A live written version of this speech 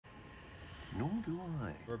Nor do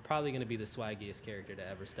I. We're probably going to be the swaggiest character to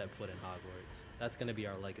ever step foot in Hogwarts. That's going to be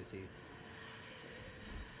our legacy.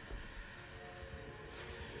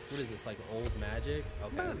 What is this, like old magic?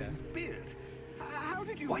 Okay. Merlin's beard. How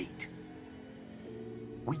did you... Wait!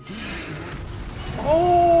 We do...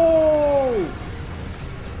 Oh!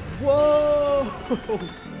 Whoa!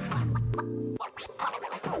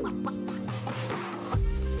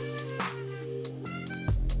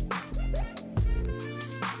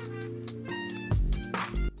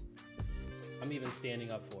 I'm even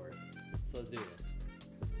standing up for it. So let's do this.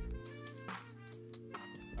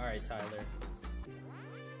 All right, Tyler.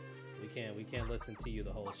 We can't listen to you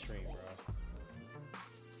the whole stream, bro.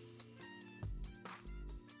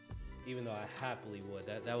 Even though I happily would.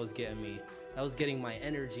 That was getting my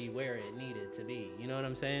energy where it needed to be. You know what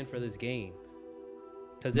I'm saying? For this game.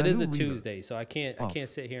 Because it is a Tuesday, so I can't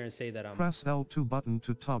sit here and say that I'm press L2 button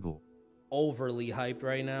to toggle. Overly hyped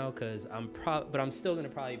right now, because but I'm still gonna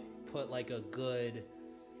probably put like a good,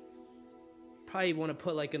 want to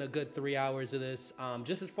put like in a good 3 hours of this.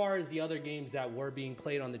 Just as far as the other games that were being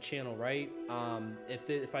played on the channel, right?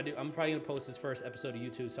 If I do, I'm probably gonna post this first episode of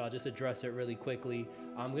YouTube, so I'll just address it really quickly.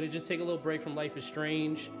 I'm gonna just take a little break from Life is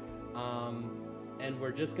Strange, and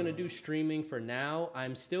we're just gonna do streaming for now.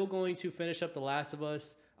 I'm still going to finish up The Last of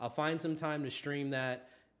Us. I'll find some time to stream that,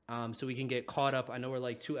 so we can get caught up. I know we're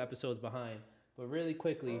like 2 episodes behind, but really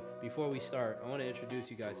quickly before we start, I want to introduce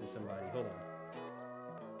you guys to somebody. Hold on.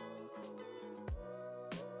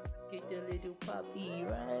 Get the little puppy,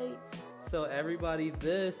 right? So everybody,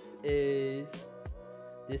 this is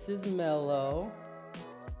Mello.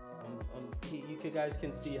 You guys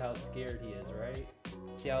can see how scared he is, right?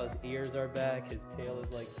 See how his ears are back, his tail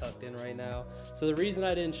is like tucked in right now. So the reason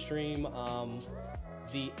I didn't stream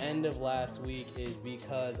the end of last week is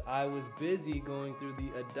because I was busy going through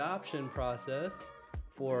the adoption process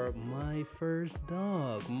for my first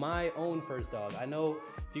dog, my own first dog. I know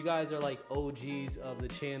if you guys are like OGs of the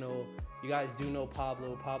channel, you guys do know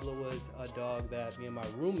Pablo. Pablo was a dog that me and my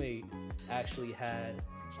roommate actually had.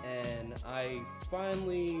 And I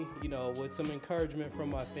finally, you know, with some encouragement from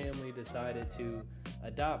my family, decided to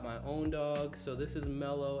adopt my own dog. So this is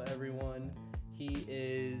Mello, everyone. He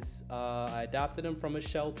is, I adopted him from a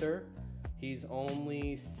shelter. He's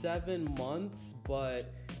only 7 months,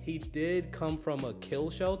 but he did come from a kill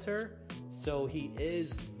shelter. So he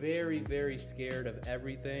is very, very scared of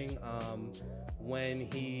everything. When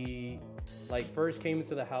he like first came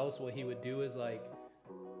into the house, what he would do is like,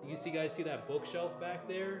 you guys see that bookshelf back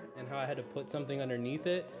there and how I had to put something underneath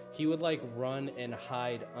it? He would like run and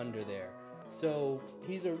hide under there. So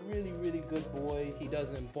he's a really, really good boy. He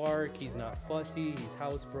doesn't bark, he's not fussy, he's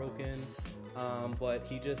housebroken, but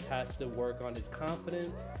he just has to work on his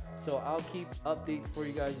confidence. So I'll keep updates for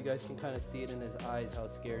you guys. You guys can kind of see it in his eyes how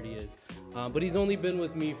scared he is. But he's only been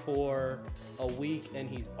with me for a week and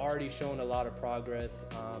he's already shown a lot of progress.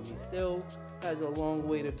 He still has a long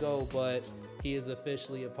way to go, but he is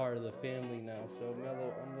officially a part of the family now. So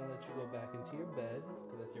Mello, I'm gonna let you go back into your bed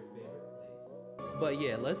because that's your favorite place. But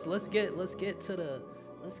yeah, let's get to the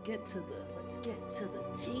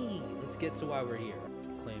tea. Let's get to why we're here.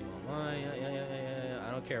 Claim online. Yeah.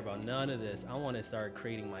 I don't care about none of this. I want to start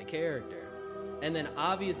creating my character. And then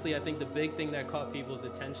obviously, I think the big thing that caught people's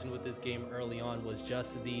attention with this game early on was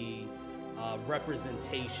just the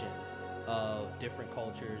representation of different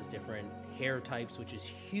cultures, different hair types, which is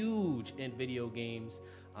huge in video games,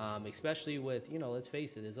 especially with, you know, let's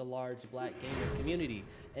face it, there's a large black gamer community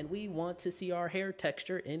and we want to see our hair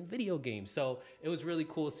texture in video games. So it was really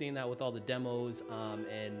cool seeing that with all the demos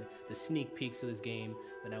and the sneak peeks of this game,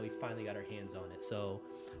 but now we finally got our hands on it. So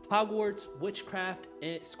Hogwarts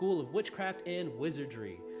School of Witchcraft and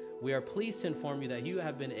Wizardry. We are pleased to inform you that you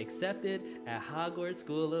have been accepted at Hogwarts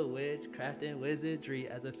School of Witchcraft and Wizardry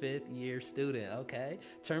as a 5th year student, okay?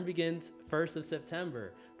 Term begins 1st of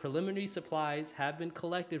September. Preliminary supplies have been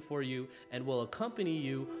collected for you and will accompany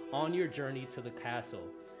you on your journey to the castle.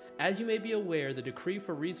 As you may be aware, the decree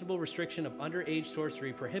for reasonable restriction of underage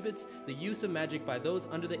sorcery prohibits the use of magic by those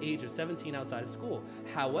under the age of 17 outside of school.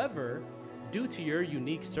 However, due to your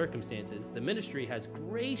unique circumstances, the ministry has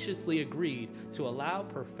graciously agreed to allow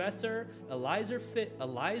Professor Elizar,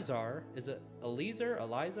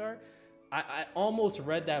 I almost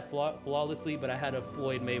read that flawlessly, but I had a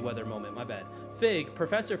Floyd Mayweather moment, my bad.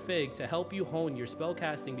 Professor Fig, to help you hone your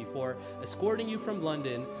spellcasting before escorting you from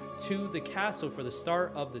London to the castle for the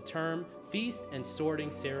start of the term feast and sorting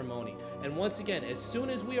ceremony. And once again, as soon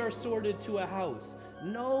as we are sorted to a house,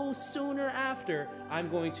 no sooner after, I'm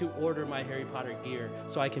going to order my Harry Potter gear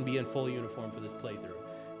so I can be in full uniform for this playthrough.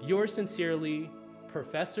 Yours sincerely,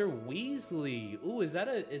 Professor Weasley. Ooh, is that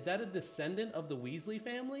a descendant of the Weasley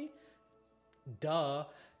family? Duh.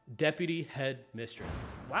 Deputy headmistress.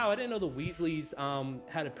 Wow, I didn't know the Weasleys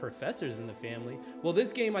had professors in the family. Well,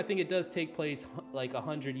 this game, I think it does take place like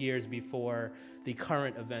 100 years before the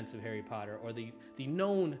current events of Harry Potter, or the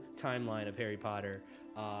known timeline of Harry Potter,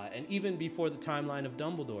 and even before the timeline of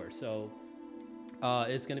Dumbledore. So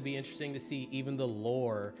it's going to be interesting to see even the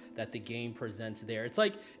lore that the game presents there. It's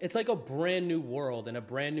like a brand new world and a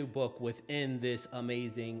brand new book within this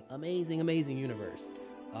amazing universe.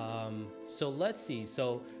 So let's see.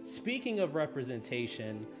 So speaking of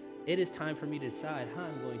representation, it is time for me to decide how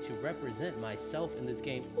I'm going to represent myself in this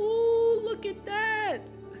game. Ooh, look at that.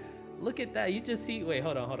 Look at that. You just see, wait,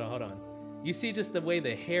 hold on. You see just the way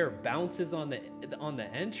the hair bounces on the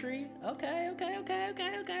entry? Okay.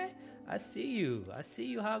 I see you,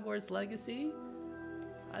 Hogwarts Legacy.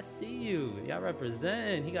 I see you. Y'all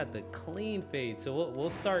represent. He got the clean fade. So we'll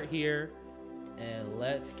start here. And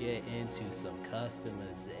let's get into some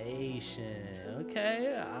customization. Okay,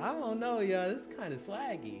 I don't know, y'all. This is kind of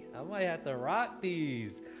swaggy. I might have to rock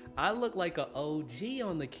these. I look like an OG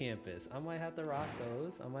on the campus. I might have to rock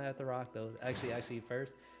those. Actually,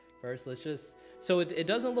 first, let's just. So it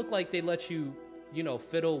doesn't look like they let you,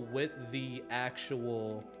 fiddle with the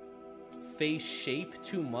actual face shape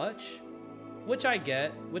too much, which I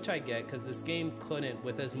get, because this game couldn't,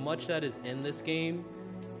 with as much that is in this game,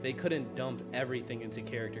 they couldn't dump everything into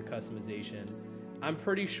character customization. I'm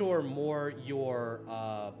pretty sure more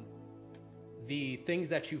the things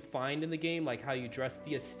that you find in the game, like how you dress,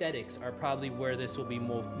 the aesthetics are probably where this will be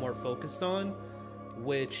more focused on,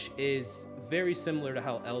 which is very similar to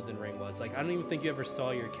how Elden Ring was. Like, I don't even think you ever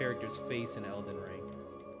saw your character's face in Elden Ring.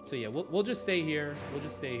 So yeah, we'll just stay here.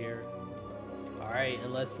 All right,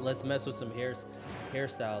 and let's mess with some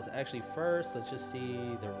hairstyles. Actually, first, let's just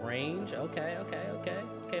see the range. Okay,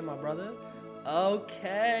 my brother.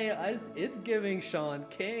 Okay, it's giving Sean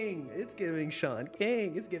King. It's giving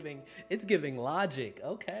logic.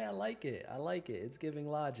 Okay, I like it. It's giving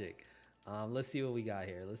logic. Let's see what we got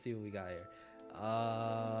here.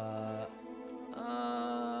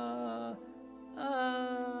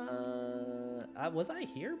 Was I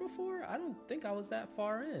here before? I don't think I was that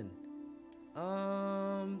far in.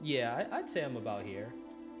 Yeah, I'd say I'm about here.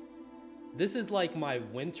 This is like my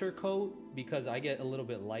winter coat because I get a little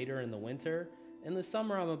bit lighter in the winter. In the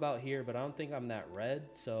summer, I'm about here, but I don't think I'm that red.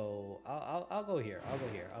 So I'll go here.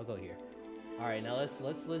 All right, now let's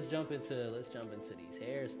jump into these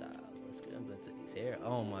hairstyles.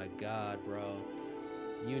 Oh my God, bro,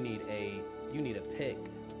 you need a pick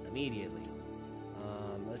immediately.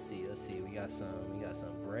 Let's see. We got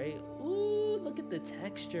some braid. Ooh, look at the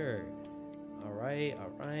texture. All right.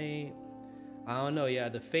 I don't know. Yeah,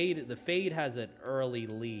 the fade has an early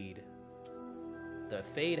lead.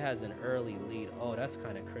 Oh, that's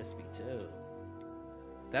kind of crispy too.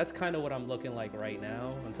 That's kind of what I'm looking like right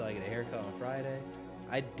now until I get a haircut on Friday.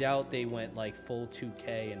 I doubt they went like full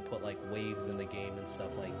 2K and put like waves in the game and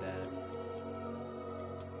stuff like that.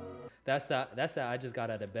 That's that. I just got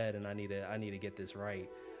out of bed and I need to get this right.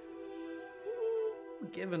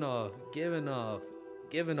 Giving off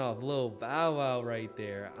little Bow Wow right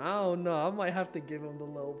there. I don't know. I might have to give him the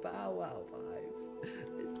little Bow Wow vibes.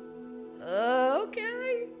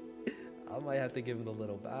 Okay. I might have to give him the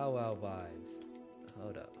little Bow Wow vibes.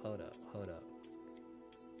 Hold up.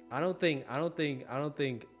 I don't think the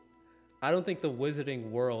wizarding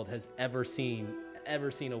world has ever seen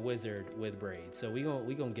a wizard with braids. So we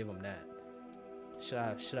gonna give him that. Should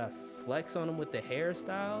I flex on him with the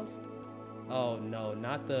hairstyles? Oh no,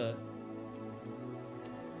 not the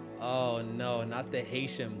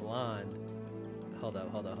Haitian blonde. Hold up.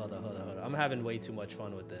 I'm having way too much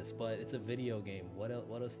fun with this, but it's a video game. What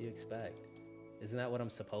else do you expect? Isn't that what I'm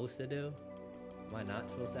supposed to do? Am I not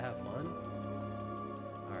supposed to have fun?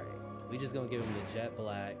 All right, we just gonna give him the jet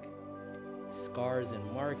black. Scars and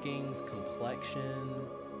markings, complexion.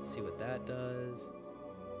 See what that does.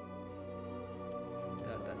 No.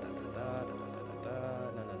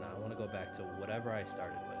 I want to go back to whatever I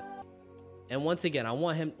started with. And once again, I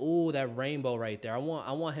want him. Ooh, that rainbow right there. I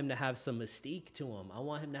want him to have some mystique to him.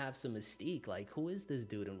 Like, who is this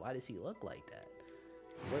dude and why does he look like that?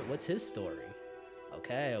 What's his story?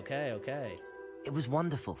 Okay. It was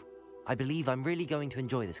wonderful. I believe I'm really going to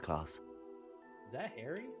enjoy this class. Is that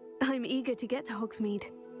Harry? I'm eager to get to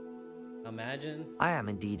Hogsmeade. Imagine. I am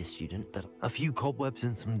indeed a student, but A few cobwebs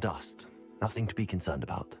and some dust. Nothing to be concerned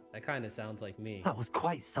about. That kind of sounds like me. that was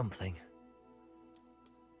quite something.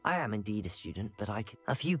 I am indeed a student, but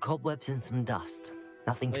a few cobwebs and some dust.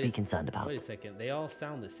 Nothing to be concerned about. Wait a second. They all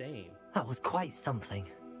sound the same. That was quite something.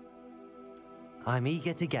 I'm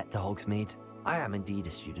eager to get to Hogsmeade. I am indeed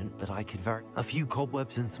a student, but I could a few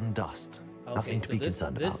cobwebs and some dust. Okay, Nothing so to be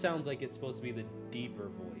concerned this about. sounds like it's supposed to be the deeper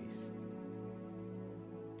voice.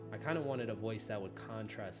 I kind of wanted a voice that would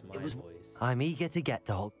contrast my voice. I'm eager to get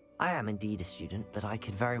to Hog. I am indeed a student, but I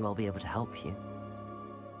could very well be able to help you.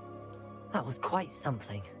 That was quite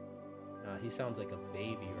something. He sounds like a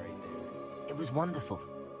baby right there. It was wonderful.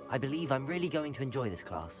 I believe I'm really going to enjoy this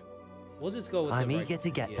class. We'll just go with I'm eager to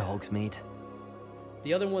get to Hogsmeade.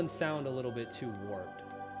 The other ones sound a little bit too warped.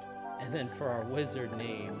 And then for our wizard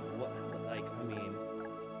name, what, like, I mean,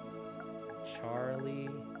 Charlie.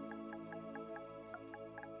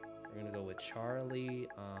 We're gonna go with Charlie.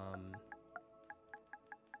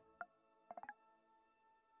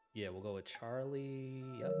 Yeah, we'll go with Charlie.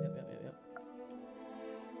 Yep.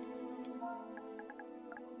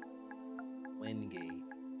 Wingate.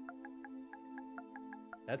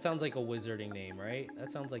 That sounds like a wizarding name, right?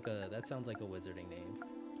 That sounds like a wizarding name.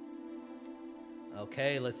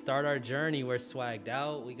 Okay, let's start our journey. We're swagged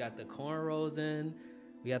out. We got the cornrows in.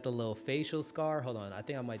 We got the little facial scar. Hold on, I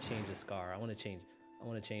think I might change the scar. I want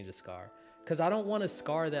to change the scar. Cause I don't want a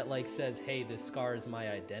scar that like says, hey, this scar is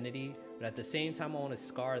my identity. But at the same time, I want a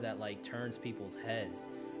scar that like turns people's heads.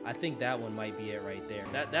 I think that one might be it right there.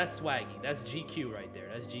 That's swaggy. That's GQ right there.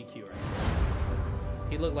 That's GQ right there.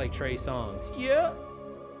 He looked like Trey Songz. Yeah.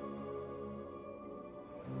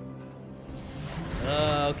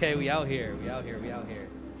 Okay, we out here.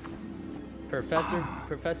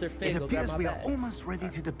 Professor Fig, It go grab appears my we are bags. almost ready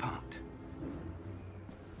to depart.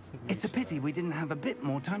 It's a pity we didn't have a bit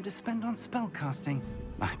more time to spend on spellcasting.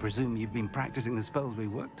 I presume you've been practicing the spells we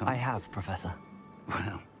worked on. I have, Professor.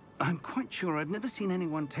 Well, I'm quite sure I've never seen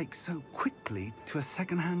anyone take so quickly to a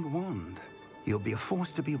second-hand wand. You'll be a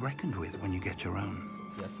force to be reckoned with when you get your own.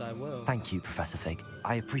 Yes, I will. Thank you, Professor Fig.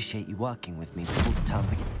 I appreciate you working with me before the term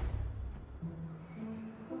begins.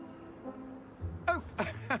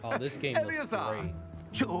 Oh, this game looks Eleazar! great.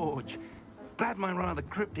 George, glad my rather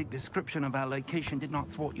cryptic description of our location did not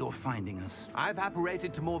thwart your finding us. I've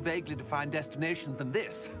apparated to more vaguely defined destinations than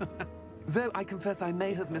this. Though I confess I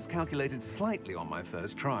may have miscalculated slightly on my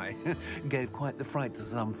first try. Gave quite the fright to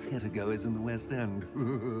some theatergoers in the West End.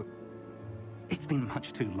 It's been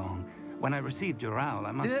much too long. When I received your owl,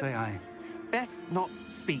 I must say I... Best not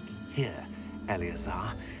speak here,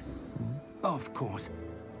 Eleazar. Of course.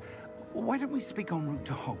 Why don't we speak en route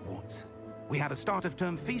to Hogwarts? We have a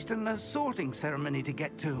start-of-term feast and a sorting ceremony to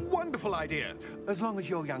get to. Wonderful idea. As long as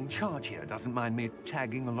your young charge here doesn't mind me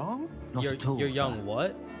tagging along. Not at all, Your sir. young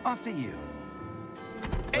what? After you.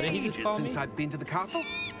 What did he just Ages call since me? I'd been to the castle.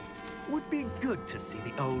 Would be good to see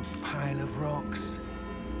the old pile of rocks.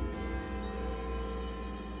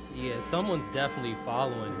 Yeah, someone's definitely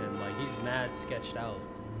following him. Like, he's mad sketched out.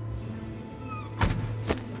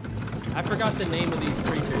 I forgot the name of these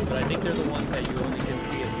creatures, but I think they're the ones that you only can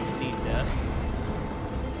see if you've seen death.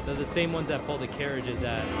 They're the same ones that pull the carriages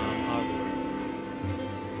at Hogwarts.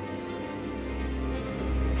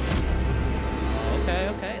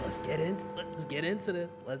 Okay, let's get into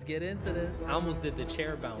this. I almost did the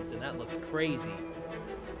chair bounce, and that looked crazy. I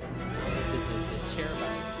almost did the chair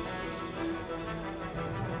bounce.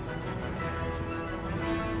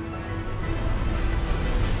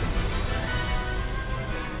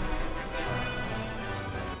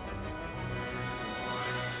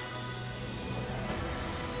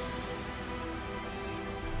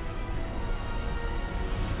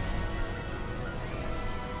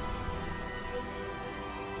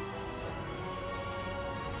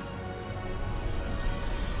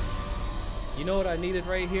 You know what I needed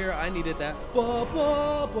right here? I needed that.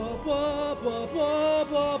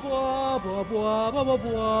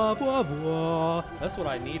 That's what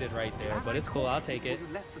I needed right there, but it's cool. I'll take it.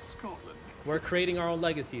 We're creating our own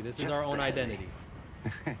legacy. This is our own identity.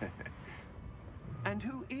 And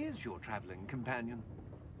who is your traveling companion?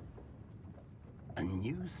 A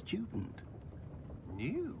new student.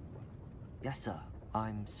 New? Yes, sir.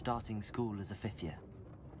 I'm starting school as a 5th year.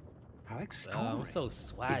 How extraordinary. I'm so It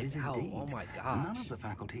swagged is out. indeed. Oh my None gosh. of the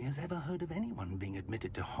faculty has ever heard of anyone being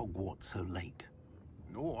admitted to Hogwarts so late.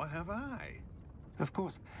 Nor have I. Of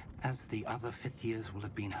course, as the other 5th years will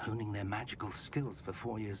have been honing their magical skills for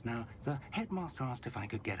 4 years now, the headmaster asked if I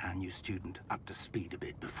could get our new student up to speed a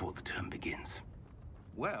bit before the term begins.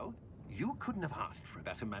 Well, you couldn't have asked for a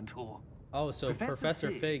better mentor. Oh, so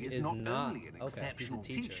Professor Fig is not not only an okay. He's a exceptional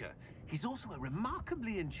teacher. he's also a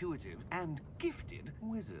remarkably intuitive and gifted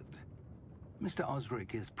wizard. Mr.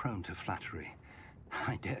 Osric is prone to flattery.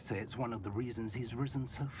 I dare say it's one of the reasons he's risen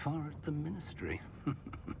so far at the ministry.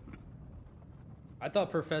 I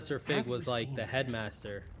thought Professor Fig Have was you like seen the this?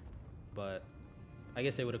 headmaster, but I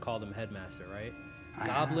guess they would have called him headmaster, right?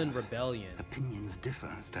 Goblin Rebellion. Opinions differ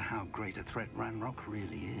as to how great a threat Ranrock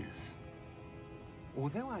really is.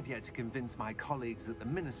 Although I've yet to convince my colleagues at the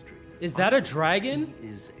Ministry... Is that a dragon? He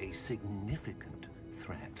is a significant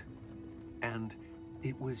threat. And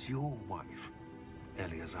it was your wife,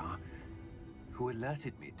 Eleazar, who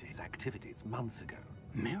alerted me to his activities months ago.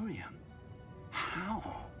 Miriam?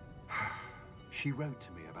 How? She wrote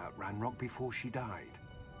to me about Ranrock before she died,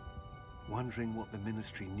 wondering what the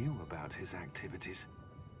Ministry knew about his activities.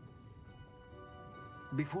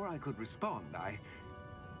 Before I could respond, I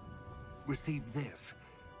received this.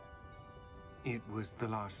 It was the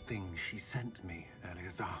last thing she sent me,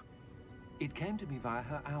 Eleazar. It came to me via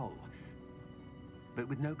her owl, but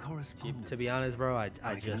with no correspondence. To be honest, bro, I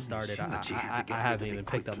just started. I haven't even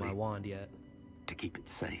picked up my wand yet. To keep it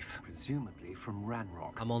safe. Presumably from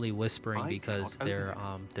Ranrock. I'm only whispering because they're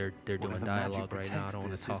doing dialogue right now. I don't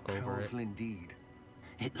want to talk over it. Indeed.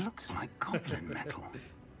 It looks like goblin metal.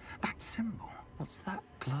 That symbol. What's that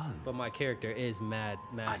glow? But my character is mad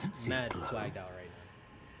swagged out right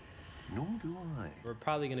now. Nor do I. We're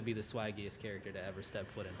probably gonna be the swaggiest character to ever step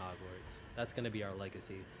foot in Hogwarts. That's gonna be our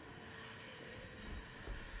legacy.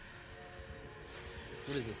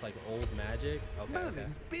 What is this, like old magic? Okay.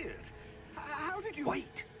 Merlin's beard. How did you...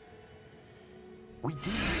 Wait! We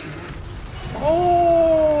did.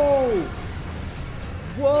 Oh!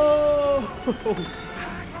 Whoa!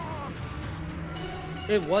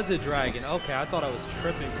 It was a dragon. Okay, I thought I was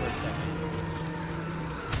tripping for a second.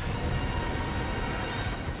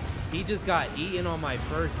 He just got eaten on my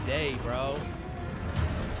first day, bro.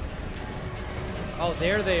 Oh,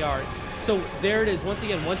 there they are. So there it is. Once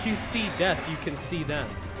again, once you see death, you can see them.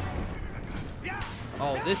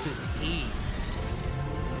 Oh, this is heat.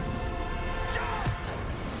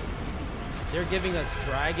 They're giving us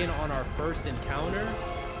dragon on our first encounter.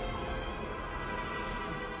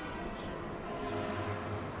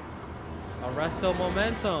 Arresto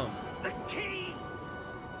momentum. The key.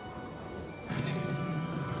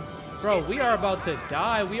 Bro, we are about to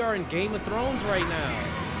die. We are in Game of Thrones right now.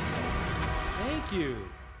 Thank you.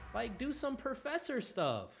 Like, do some professor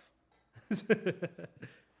stuff.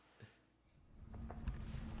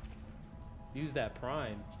 Use that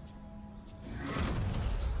prime.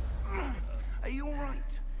 Are you all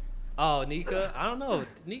right? Oh, Nika? I don't know.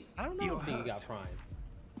 I don't know if Nika got prime.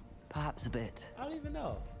 Perhaps a bit. I don't even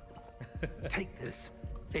know. Take this.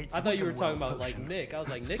 I thought you were talking about like Nick. I was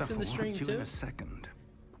like, Nick's in the stream too? In a second.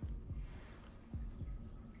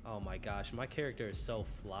 Oh my gosh, my character is so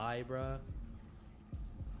fly, bruh.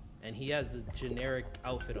 And he has the generic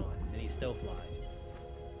outfit on, and he's still fly.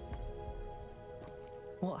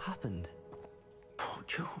 What happened? Poor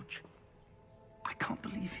George. I can't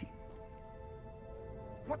believe he...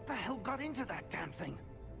 What the hell got into that damn thing?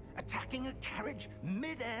 Attacking a carriage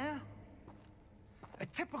mid-air? A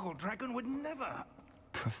typical dragon would never...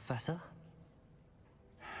 Professor?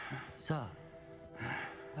 Sir,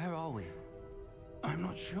 where are we? I'm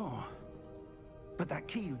not sure. But that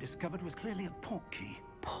key you discovered was clearly a port key.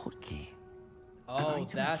 Port key? Oh,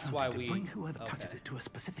 that's why we... To bring whoever touches it to a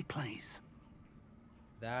specific place.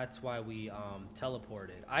 That's why we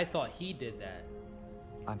teleported. I thought he did that.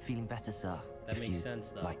 I'm feeling better, sir. That makes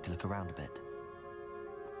sense, though. Like to look around a bit.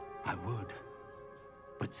 I would.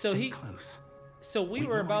 But so stay close. So we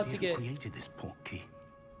were about to get... Who created this port key?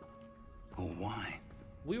 Or why?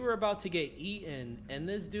 We were about to get eaten, and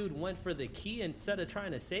this dude went for the key instead of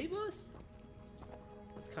trying to save us?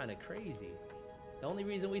 That's kind of crazy. The only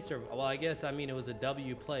reason we survived... Well, I guess, I mean, it was a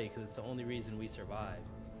W play, because it's the only reason we survived.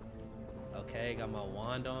 Okay, got my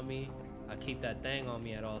wand on me. I keep that thing on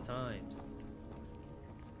me at all times.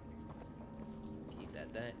 Keep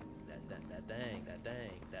that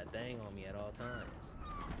thing on me at all times.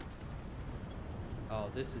 Oh,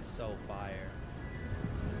 this is so fire.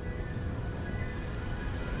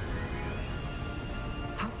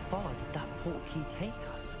 How far did that port key take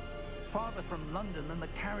us? Farther from London than the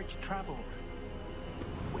carriage traveled.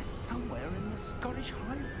 We're somewhere in the Scottish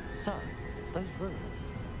Highlands. Sir, those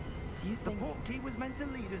ruins. Do you think... The port key was meant to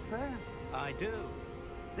lead us there? I do.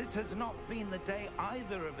 This has not been the day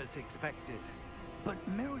either of us expected. But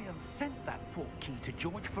Miriam sent that port key to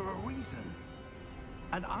George for a reason.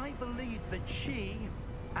 And I believe that she,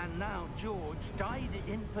 and now George, died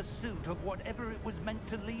in pursuit of whatever it was meant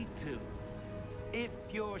to lead to. If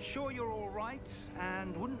you're sure you're all right,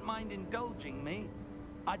 and wouldn't mind indulging me,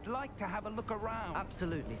 I'd like to have a look around.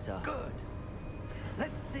 Absolutely, sir. Good.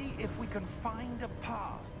 Let's see if we can find a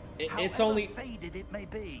path. It's only faded it may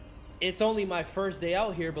be. It's only my first day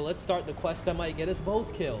out here, but let's start the quest that might get us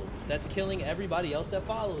both killed. That's killing everybody else that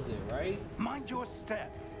follows it, right? Mind your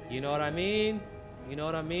step. You know what I mean? You know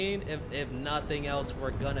what I mean? If nothing else,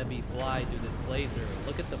 we're gonna be fly through this playthrough.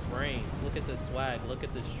 Look at the frames, look at the swag, look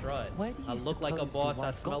at the strut. Where do you I look like a suppose boss, your I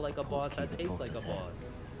wife smell got like a the boss, I portkey that taste brought like a us here?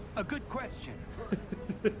 boss. A good question.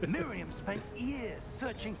 Miriam spent years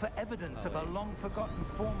searching for evidence of a long-forgotten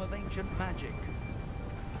form of ancient magic.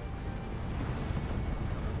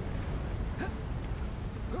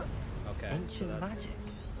 Okay, so Ancient that's magic.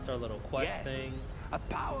 our little quest thing. A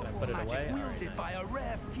powerful put it magic away? All right, wielded nice. by a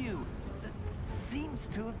rare few that seems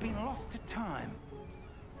to have been lost to time.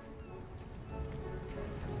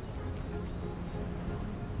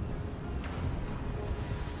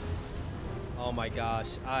 Oh my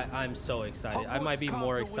gosh, I'm so excited. I might be Hogwarts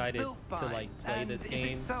more Castle was excited built to by, like play and this is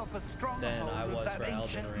game itself a than stronghold I of was that for Elden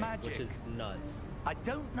ancient Ring, magic. which is nuts. I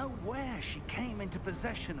don't know where she came into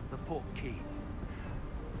possession of the portkey,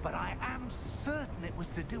 but I am certain it was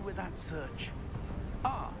to do with that search.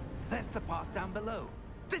 Ah, there's the path down below.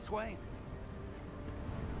 This way.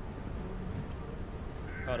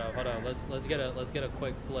 Hold on. Let's get a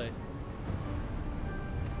quick flick.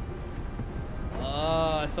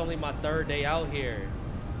 Oh, it's only my third day out here.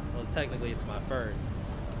 Well, technically it's my first.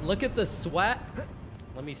 Look at the swag.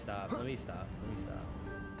 Let me stop.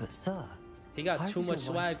 But sir, He got how too was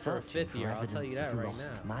your much wife swag for a searching fifth year, I'll tell you evidence that of right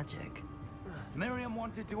lost now. magic? Miriam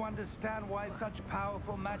wanted to understand why such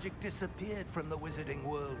powerful magic disappeared from the wizarding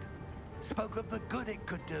world. Spoke of the good it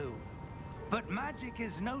could do. But magic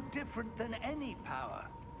is no different than any power.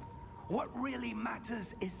 What really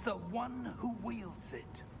matters is the one who wields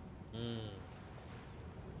it.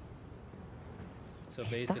 So Is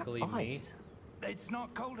basically that me. ice? It's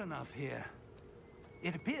not cold enough here.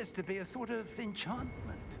 It appears to be a sort of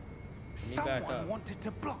enchantment. back Someone up. wanted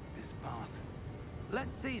to block this path.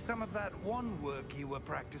 Let's see some of that one work you were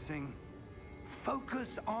practicing.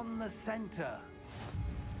 Focus on the center.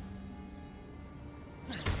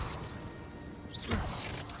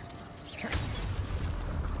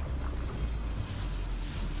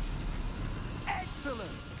 Excellent!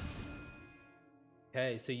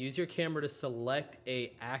 Okay, so use your camera to select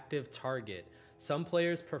a active target. Some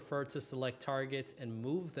players prefer to select targets and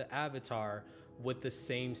move the avatar with the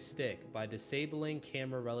same stick by disabling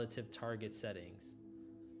camera relative target settings.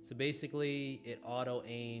 So basically, it auto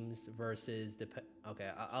aims versus okay,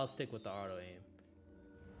 I'll stick with the auto aim.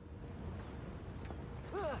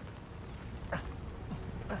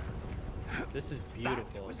 This is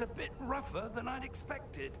beautiful. That was a bit rougher than I'd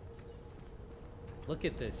expected. Look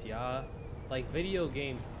at this, y'all. Like, video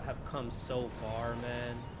games have come so far,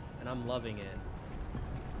 man, and I'm loving it.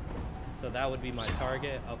 So that would be my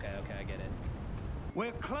target. Okay, I get it.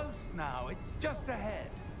 We're close now. It's just ahead.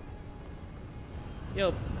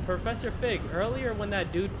 Yo, Professor Fig, earlier when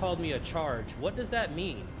that dude called me a charge, what does that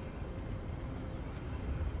mean?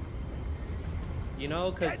 You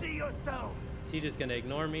know, because Steady yourself. is he just gonna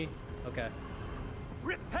ignore me? Okay.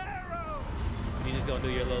 Reparo! You just gonna do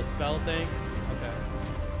your little spell thing? Okay.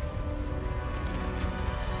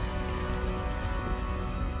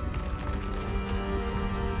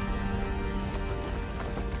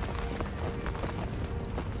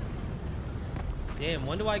 Damn,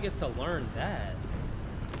 when do I get to learn that?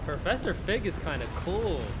 Professor Fig is kind of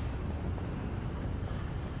cool.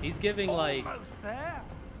 He's giving like... Almost there.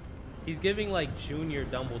 He's giving like Junior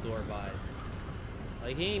Dumbledore vibes.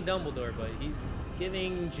 Like, he ain't Dumbledore, but he's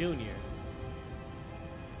giving Junior.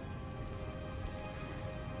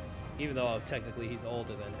 Even though technically he's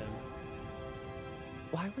older than him.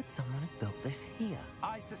 Why would someone have built this here?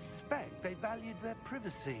 I suspect they valued their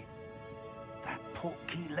privacy. That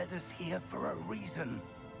portkey led us here for a reason.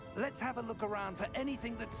 Let's have a look around for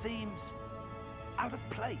anything that seems out of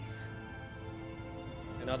place.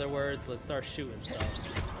 In other words, let's start shooting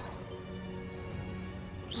stuff.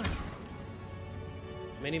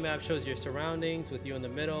 Minimap shows your surroundings with you in the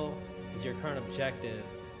middle is your current objective.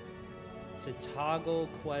 To toggle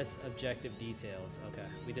quest objective details. Okay,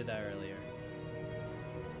 we did that earlier.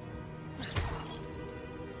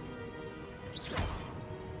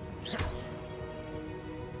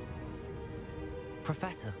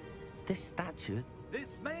 Professor, this statue...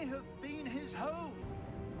 This may have been his home.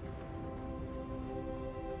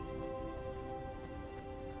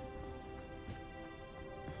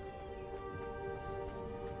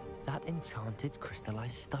 That enchanted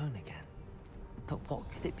crystallized stone again. But what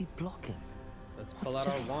could it be blocking? Let's pull out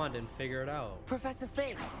our wand and figure it out. Professor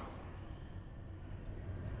Fig!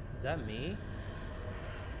 Is that me?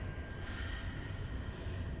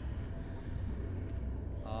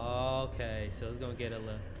 Okay, so it's gonna get a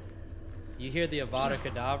little... You hear the Avada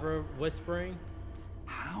Kedavra whispering?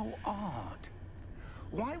 How odd.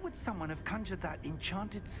 Why would someone have conjured that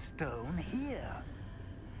enchanted stone here?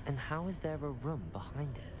 And how is there a room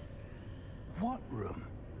behind it? What room?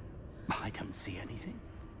 I don't see anything.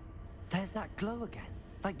 There's that glow again,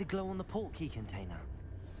 like the glow on the portkey container.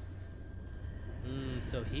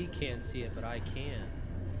 So he can't see it, but I can.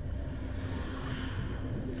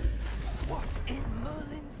 What in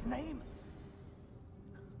Merlin's name?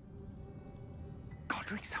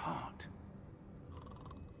 Godric's heart.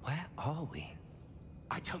 Where are we?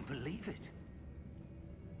 I don't believe it.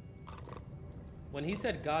 When he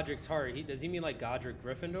said Godric's heart, does he mean like Godric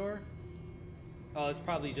Gryffindor? Oh, it's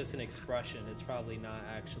probably just an expression. It's probably not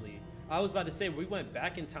actually. I was about to say, we went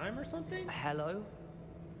back in time or something? Hello?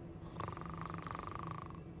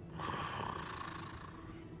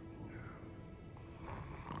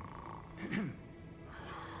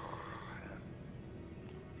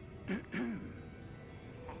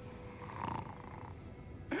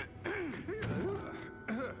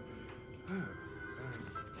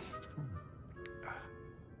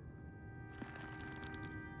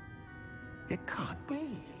 It can't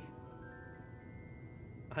be.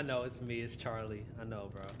 I know, it's me, it's Charlie. I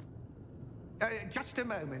know, bro. Just a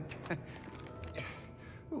moment.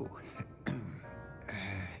 Ooh.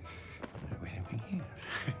 Where are we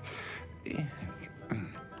here?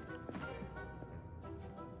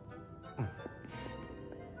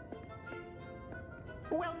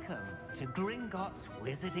 Welcome to Gringotts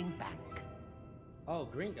Wizarding Bank. Oh,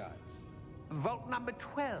 Gringotts. Vault number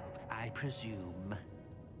 12, I presume.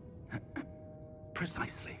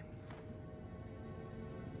 Precisely.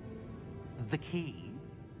 The key?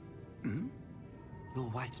 Your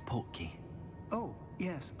wife's portkey. Oh,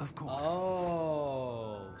 yes, of course.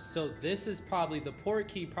 Oh, so this is probably, the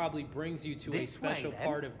portkey probably brings you to a This way, special then.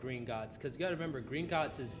 part of Gringotts, because you gotta remember,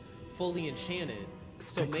 Gringotts is fully enchanted.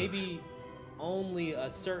 So Stickers. maybe only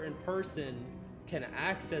a certain person can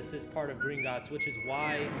access this part of Gringotts, which is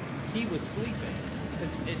why he was sleeping.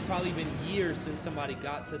 Because it's probably been years since somebody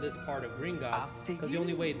got to this part of Gringotts. After Because the you.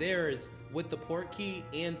 only way there is with the portkey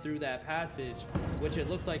and through that passage, which it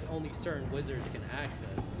looks like only certain wizards can access.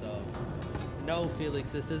 So, no, Felix,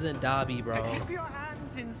 this isn't Dobby, bro. Keep your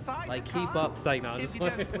hands inside Like, the keep car up, psych. No, I'm if just you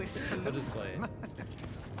playing. don't wish to I'm lose just playing. them.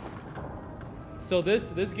 So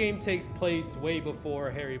this game takes place way before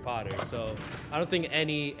Harry Potter. So I don't think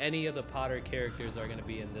any of the Potter characters are gonna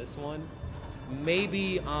be in this one.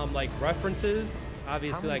 Maybe like references,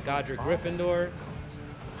 obviously like Godric Gryffindor,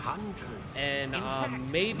 Hundreds. and In fact,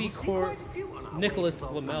 maybe you'll see quite a few on our Nicholas way to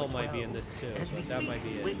vault Flamel number might be in 12. this too. As we But that speak, might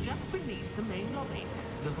be we're it. just beneath the main lobby.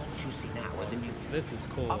 The vaults you see now are the newest. This is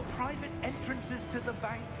cool. Are private entrances to the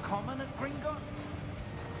bank common at Gringotts?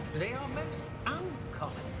 They are most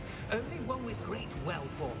uncommon. Only one with great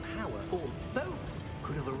wealth or power, or both,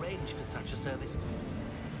 could have arranged for such a service.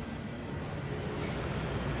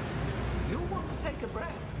 You'll want to take a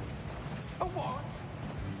breath. A what?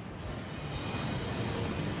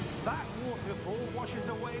 That waterfall washes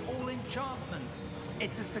away all enchantments.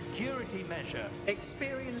 It's a security measure.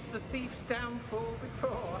 Experienced the thief's downfall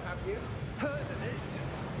before, have you? Heard of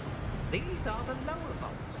it? These are the lower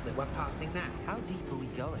vaults that we're passing now. How deep are we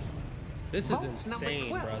going? This is Vault number insane,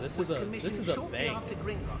 12 bro. This was is a commissioned shortly bank. after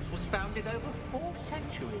Gringotts was founded over 4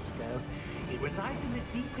 centuries ago. It resides in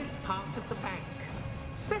the deepest part of the bank.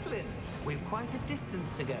 Settle in. We've quite a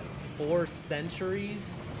distance to go. 4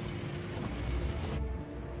 centuries.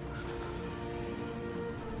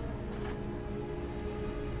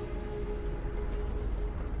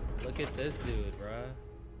 Look at this dude, bruh.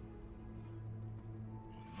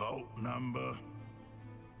 Vault number.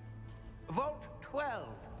 Vault 12.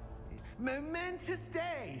 Momentous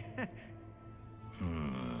day.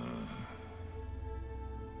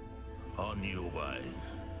 On your way.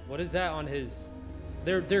 What is that on his?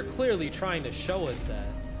 They're clearly trying to show us that.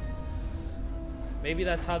 Maybe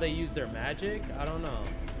that's how they use their magic? I don't know.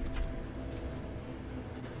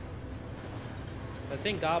 I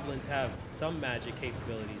think goblins have some magic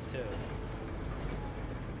capabilities too.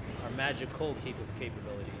 Or magical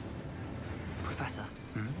capabilities. Professor,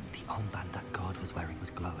 the armband that guard was wearing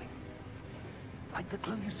was glowing. Like the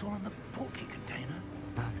glow you saw on the portkey container?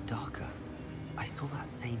 No, darker. I saw that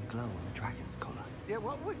same glow on the dragon's collar. Yeah,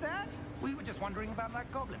 what was that? We were just wondering about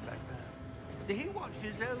that goblin back there. He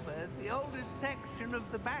watches over the oldest section of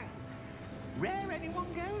the bank. Rare anyone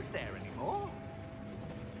goes there anymore.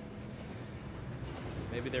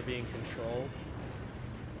 Maybe they're being controlled.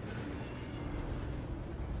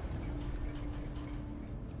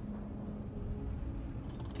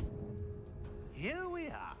 Here we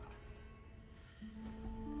are.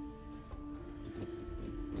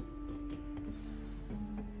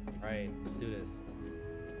 Right, let's do this.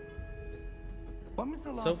 When was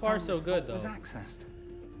the last So far, time so this good, vault was though. accessed?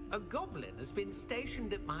 A goblin has been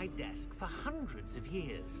stationed at my desk for hundreds of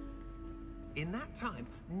years. In that time,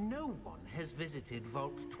 no one has visited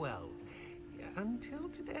Vault 12 until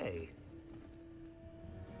today.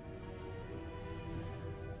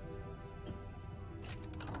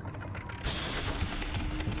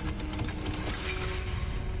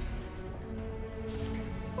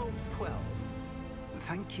 Vault 12.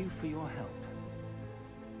 Thank you for your help.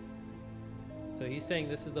 So he's saying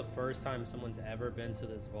this is the first time someone's ever been to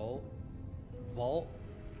this vault? Vault?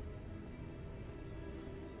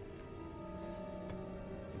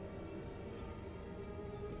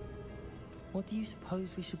 What do you suppose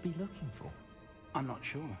we should be looking for? I'm not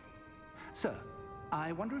sure. Sir,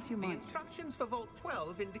 I wonder if you The might... instructions for Vault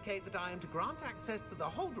 12 indicate that I am to grant access to the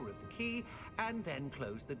holder of the key and then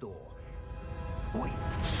close the door. Wait.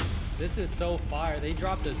 This is so fire. They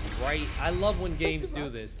dropped us right. I love when games do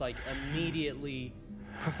this. Like, immediately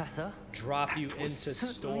Professor? drop you That was into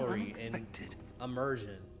certainly story and unexpected.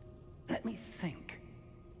 immersion. Let me think.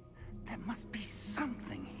 There must be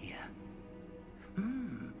something here.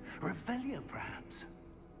 Revelio, perhaps.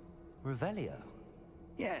 Revelio?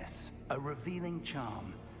 Yes, a revealing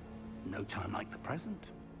charm. No time like the present.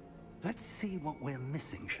 Let's see what we're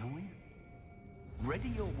missing, shall we? Ready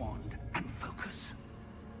your wand and focus.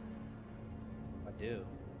 I do.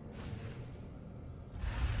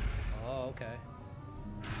 Oh, okay.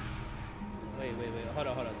 Wait. Hold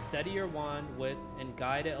on. Steady your wand with and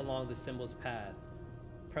guide it along the symbol's path.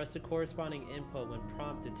 Press the corresponding input when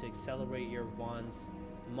prompted to accelerate your wand's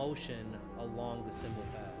motion along the symbol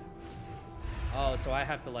path. Oh, so I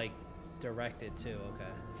have to like direct it too.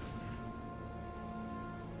 Okay.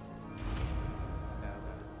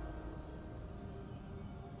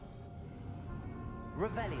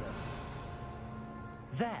 Revelio.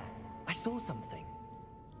 There! I saw something.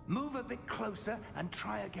 Move a bit closer and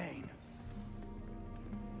try again.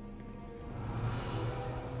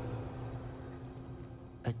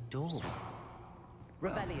 A door.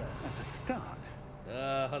 Revelio. That's a start.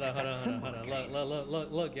 Hold There's that symbol on. again.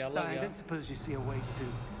 Look, y'all. I don't suppose you see a way to...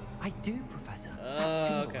 I do, Professor. That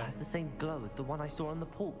symbol okay. has the same glow as the one I saw on the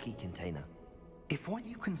port key container. If what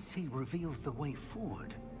you can see reveals the way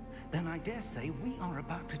forward, then I dare say we are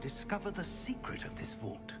about to discover the secret of this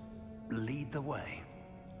vault. Lead the way.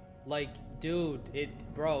 Like, dude,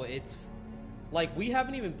 it's like we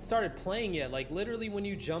haven't even started playing yet. Like, literally, when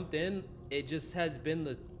you jumped in, it just has been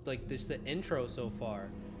the intro so far.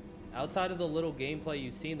 Outside of the little gameplay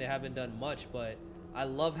you've seen, they haven't done much, but I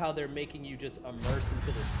love how they're making you just immerse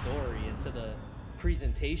into the story, into the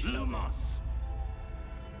presentation of it.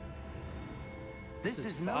 This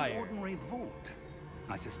is no fire. ordinary vault.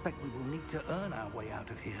 I suspect we will need to earn our way out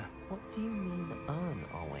of here. What do you mean, earn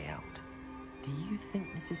our way out? Do you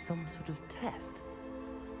think this is some sort of test?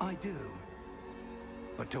 I do.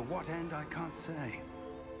 But to what end, I can't say.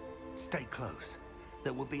 Stay close.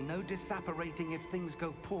 There will be no disapparating if things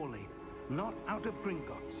go poorly. Not out of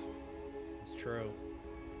Gringotts. It's true.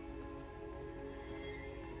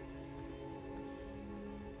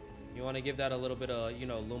 You want to give that a little bit of,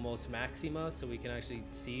 Lumos Maxima so we can actually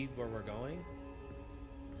see where we're going?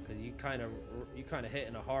 Because you kind of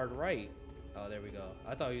hitting a hard right. Oh, there we go.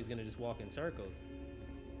 I thought he was going to just walk in circles.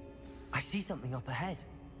 I see something up ahead.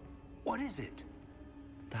 What is it?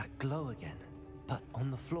 That glow again, but on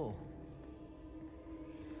the floor.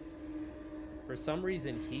 For some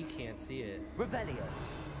reason, he can't see it. Revelio.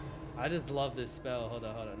 I just love this spell. Hold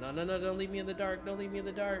on. No, don't leave me in the dark. Don't leave me in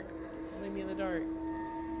the dark. Don't leave me in the dark.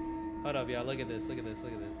 Hold up, y'all. Look at this.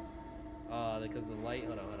 Oh, because the light.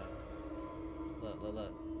 Hold on.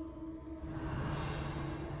 Look.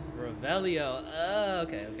 Revelio.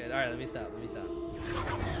 Okay. All right, let me stop.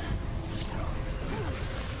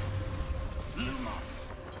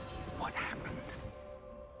 What happened?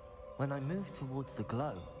 When I moved towards the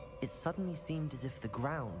glow, it suddenly seemed as if the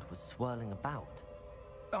ground was swirling about.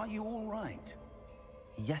 Are you all right?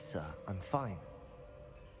 Yes, sir, I'm fine.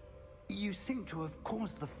 You seem to have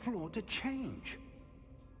caused the floor to change.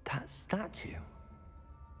 That statue?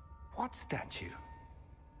 What statue?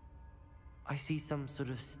 I see some sort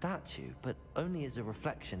of statue, but only as a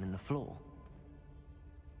reflection in the floor.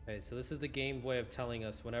 Okay, so this is the game way of telling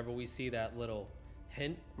us whenever we see that little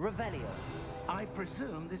hint. Revelio. I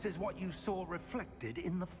presume this is what you saw reflected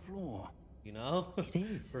in the floor. You know? It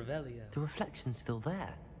is. Revelio. The reflection's still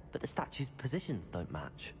there, but the statue's positions don't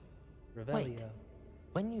match. Revelio. Wait,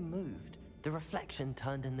 when you moved, the reflection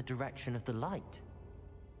turned in the direction of the light.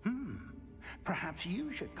 Perhaps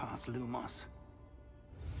you should cast Lumos.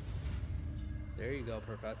 There you go,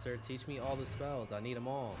 Professor. Teach me all the spells. I need them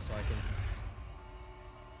all so I can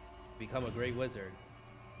become a great wizard.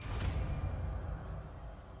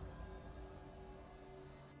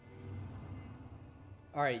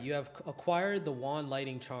 All right, you have acquired the wand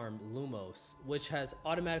lighting charm Lumos, which has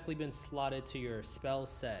automatically been slotted to your spell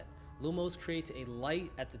set. Lumos creates a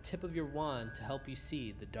light at the tip of your wand to help you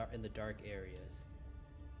see in the dark areas.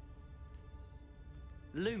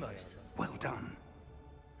 Lumos. Well done.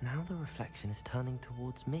 Now the reflection is turning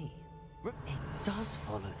towards me. It does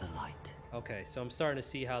follow the light. Okay, so I'm starting to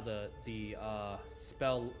see how the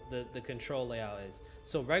control layout is.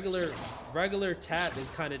 So regular tap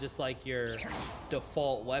is kind of just like your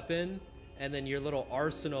default weapon, and then your little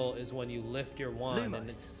arsenal is when you lift your wand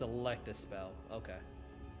and select a spell. Okay.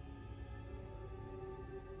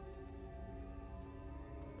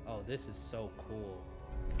 Oh, this is so cool.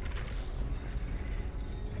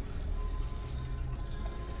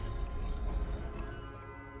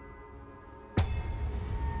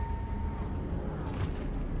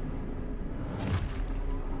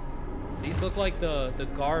 These look like the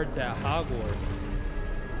guards at Hogwarts.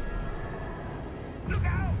 Look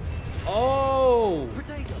out! Oh!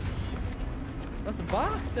 That's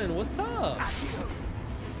boxing. What's up?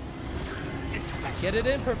 Get it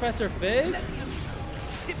in, Professor Fig.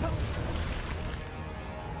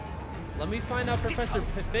 Let me find out Professor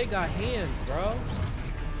Fig got hands, bro.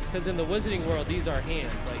 Because in the wizarding world, these are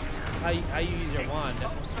hands. Like, how you use your wand.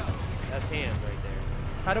 That's hands right there.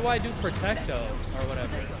 How do I do Protecto or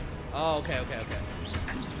whatever? Oh, okay.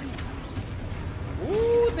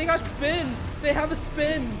 Ooh, they got spin. They have a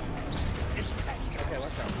spin. Okay,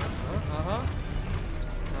 watch out.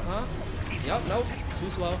 Yup, nope. Too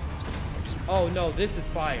slow. Oh, no, this is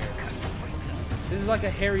fire. This is like a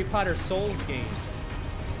Harry Potter Souls game.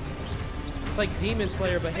 It's like Demon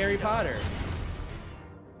Slayer, but Harry Potter.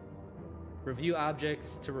 Review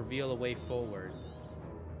objects to reveal a way forward.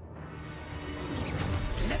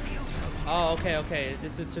 Oh, okay.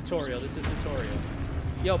 This is tutorial.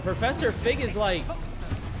 Yo, Professor Fig is like...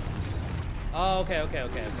 Oh, okay.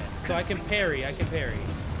 So I can parry. Okay.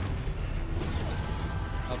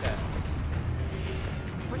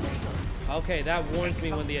 Okay, that warns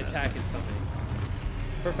me when the attack is coming.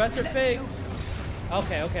 Professor Fig.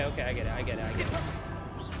 Okay. I get it.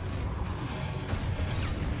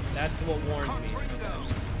 That's what warns me.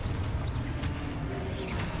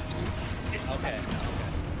 Okay.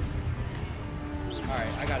 All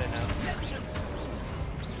right, I got it now.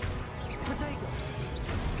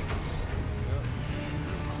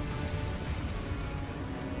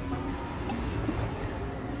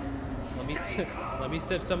 Let me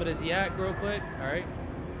sip some of this yak real quick. All right.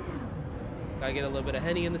 Gotta get a little bit of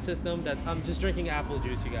Henny in the system. I'm just drinking apple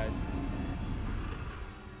juice, you guys.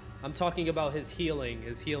 I'm talking about his healing.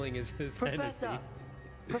 His healing is his Hennessy.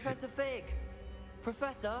 Professor Fig.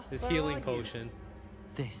 Professor. His healing potion.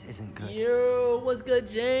 This isn't good. Yo, what's good,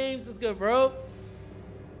 James? What's good, bro?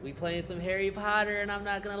 We playing some Harry Potter, and I'm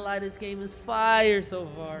not gonna lie, this game is fire so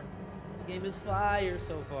far.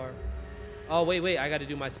 Oh, wait, I gotta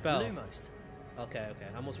do my spell. Lumos. Okay,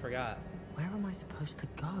 I almost forgot. Where am I supposed to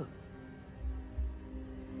go?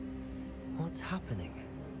 What's happening?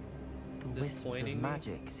 The wisps of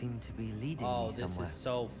magic seem to be leading me somewhere. Oh, this is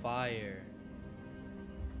so fire.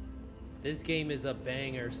 This game is a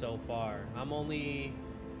banger so far. I'm only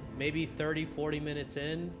maybe 30-40 minutes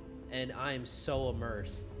in, and I am so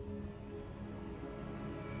immersed.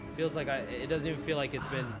 Feels like it doesn't even feel like it's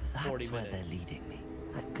been 40 minutes. That's where they're leading me.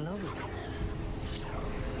 That glow again.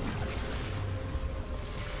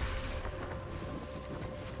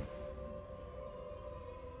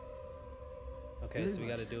 Okay, so we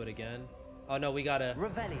gotta do it again. Oh no, we gotta...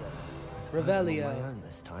 Revelio. On my own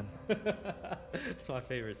this time. It's my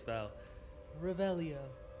favorite spell. Revelio.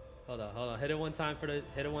 Hold on. Hit it one time for the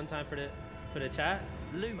chat.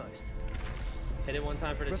 Lumos. Hit it one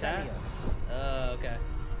time for the chat. Okay.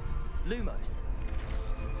 Lumos.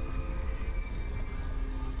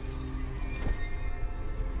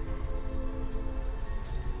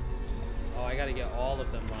 Oh, I gotta get all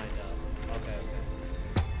of them lined up. Okay.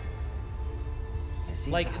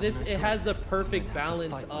 Like this, it has the perfect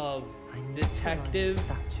balance of detective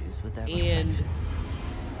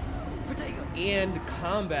and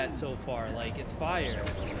combat so far. Like, it's fire.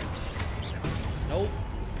 Nope.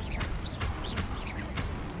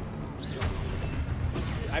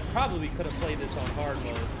 I probably could have played this on hard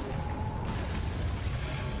modes.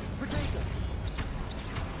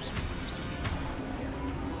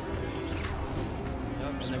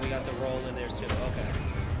 Yep, and then we got the roll in there too. Okay.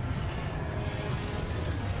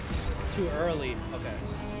 Too early. Okay.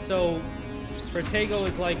 So, Protego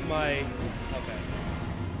is like my... Okay.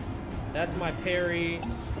 That's my parry.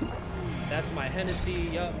 That's my Hennessy.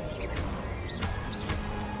 Yup. Yeah,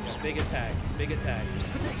 big attacks.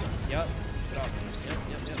 Yup. Get off.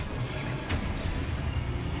 Yep.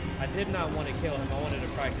 I did not want to kill him. I wanted to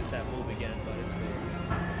practice that move again, but it's cool.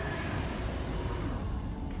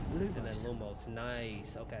 And then Lumos,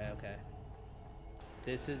 nice. Okay, okay.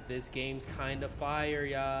 This game's kind of fire,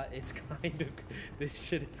 y'all. It's kind of this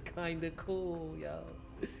shit is kind of cool, yo.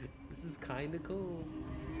 This is kind of cool.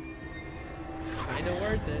 It's kind of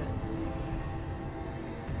worth it.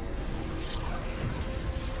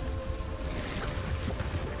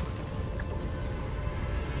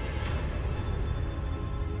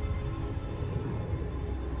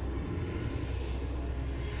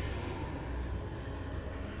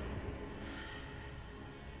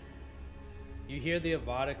 You hear the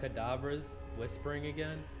Avada Kedavras whispering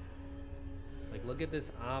again? Like, look at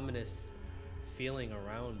this ominous feeling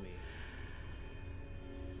around me.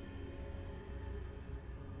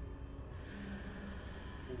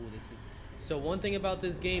 Ooh, this is... So one thing about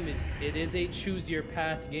this game is it is a choose your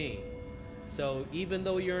path game. So even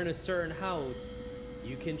though you're in a certain house,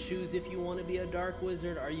 you can choose if you want to be a dark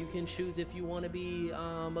wizard, or you can choose if you want to be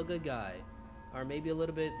a good guy. Or maybe a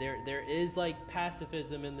little bit, there is like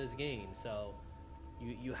pacifism in this game, so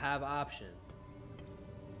you have options.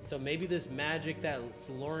 So maybe this magic that's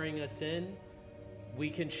luring us in, we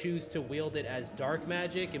can choose to wield it as dark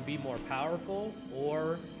magic and be more powerful,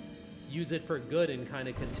 or use it for good and kind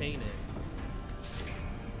of contain it.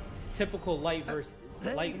 Typical light versus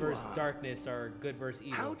darkness, or good versus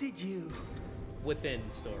evil. How did you? Within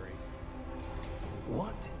story.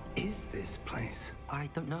 What is this place? I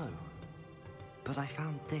don't know. But I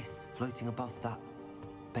found this floating above that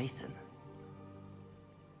basin.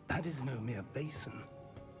 That is no mere basin.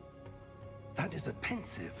 That is a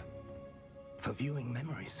pensive for viewing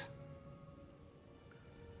memories.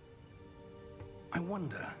 I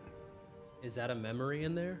wonder. Is that a memory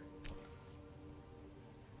in there?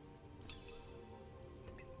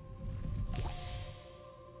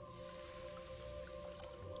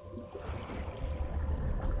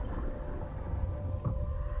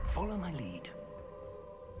 Follow my lead.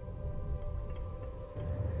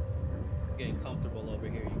 Getting comfortable over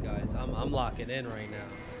here, you guys. I'm locking in right now.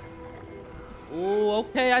 Ooh,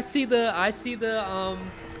 okay. I see the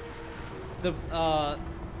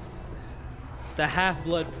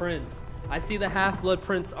Half-Blood Prince. I see the Half-Blood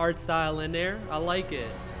Prince art style in there. I like it.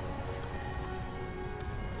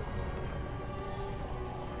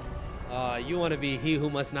 You want to be he who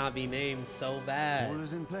must not be named so bad. All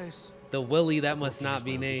is in place. The Willie that must not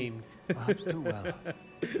be named. Perhaps too well.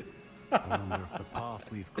 I wonder if the path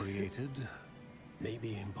we've created may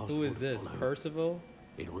be impossible. Who is this, to follow. Percival?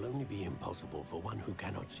 It will only be impossible for one who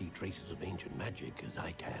cannot see traces of ancient magic as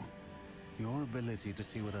I can. Your ability to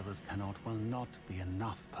see what others cannot will not be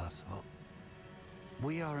enough, Percival.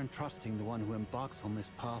 We are entrusting the one who embarks on this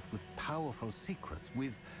path with powerful secrets,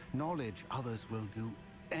 with knowledge others will do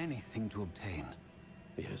anything to obtain.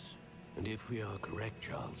 Yes, and if we are correct,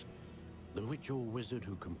 Charles, the witch or wizard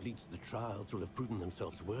who completes the trials will have proven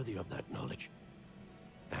themselves worthy of that knowledge,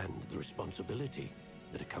 and the responsibility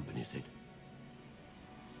that accompanies it.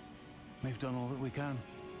 We've done all that we can.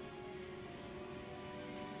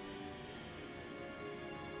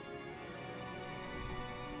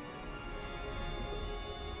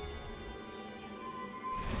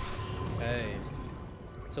 Hey.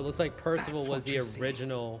 So it looks like Percival That's was what the you see.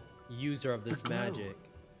 original user of this The glow magic.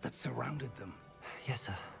 that surrounded them. Yes,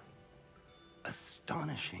 sir.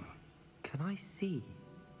 Astonishing. Can I see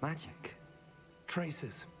magic?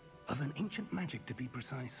 Traces of an ancient magic, to be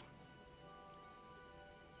precise.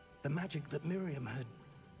 The magic that Miriam had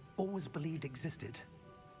always believed existed,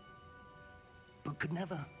 but could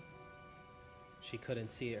never. She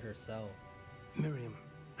couldn't see it herself. Miriam,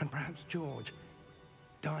 and perhaps George,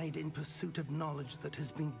 died in pursuit of knowledge that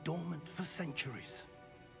has been dormant for centuries.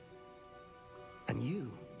 And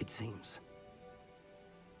you, it seems,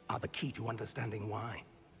 are the key to understanding why.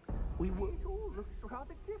 We were... It all looks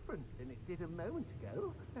rather different than it did a moment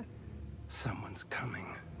ago. Someone's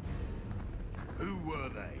coming. Who were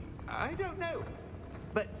they? I don't know.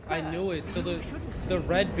 But I knew it. So the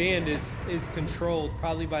red band is controlled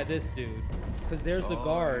probably by this dude. Because there's the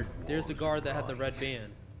guard. There's the guard that had the red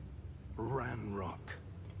band. Ranrock.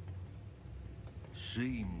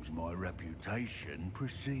 Seems my reputation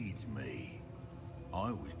precedes me.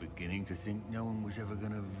 I was beginning to think no one was ever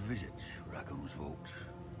going to visit Rackham's vault.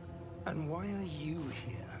 And why are you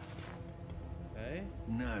here? Okay.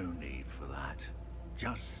 No need for that.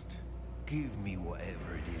 Just give me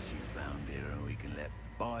whatever it is you found here and we can let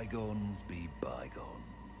bygones be bygones.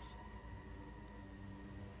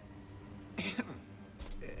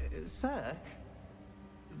 Sir,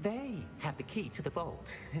 they have the key to the vault.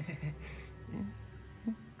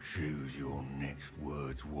 Choose your next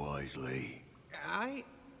words wisely. I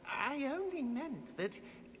I only meant that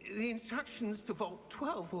the instructions to Vault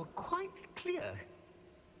 12 were quite clear.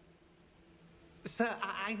 Sir,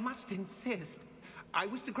 I must insist. I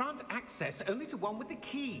was to grant access only to one with the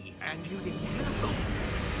key, and you didn't have them.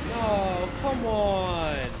 No, come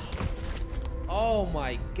on. Oh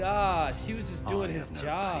my gosh, he was just doing his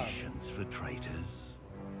job. Patience for traitors.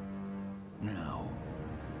 Now,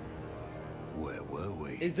 where were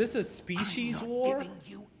we? Is this a species I'm not war? giving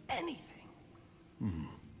you anything.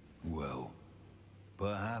 Well,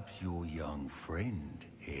 perhaps your young friend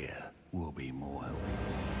here will be more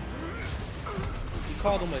helpful. You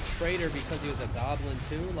called him a traitor because he was a goblin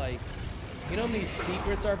too? Like, you know how many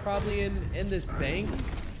secrets are probably in this bank?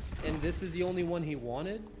 And this is the only one he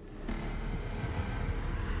wanted?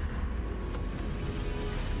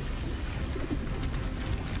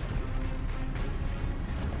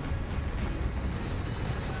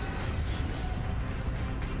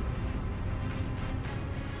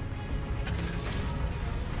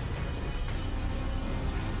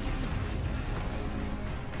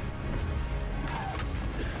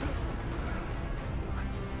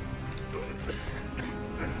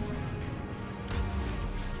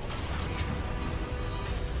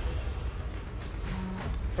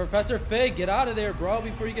 Professor Fig, get out of there, bro,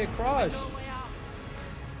 before you get crushed.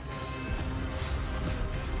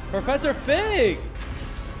 Professor Fig!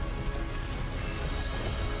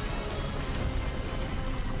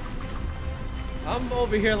 I'm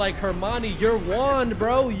over here like, Hermione, your wand,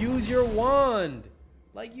 bro. Use your wand.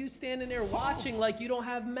 Like, you standing there watching like you don't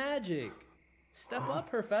have magic. Step up,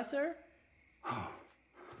 Professor. Are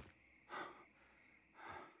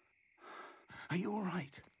you all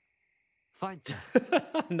right? Fine, sir.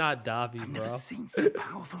 Not Dobby, I've bro. never seen so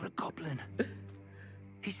powerful a goblin.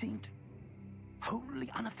 He seemed wholly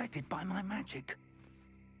unaffected by my magic.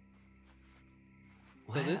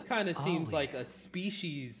 So this kind of seems we? like a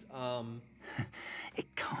species,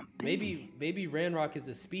 It can't be. maybe Ranrock is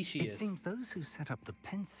a species. It seems those who set up the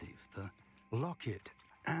pensive, the locket,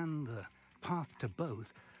 and the path to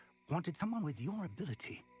both wanted someone with your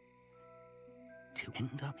ability to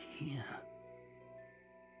end up here.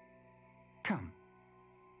 Come.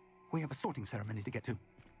 We have a sorting ceremony to get to.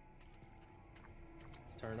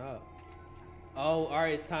 Let's turn up. Oh, all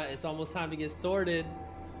right, it's time. It's almost time to get sorted.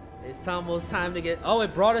 It's almost time to get. Oh,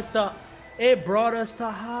 it brought us to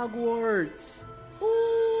Hogwarts.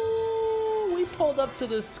 Ooh, we pulled up to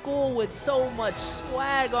the school with so much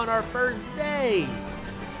swag on our first day.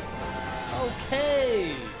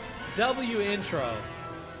 Okay. W intro.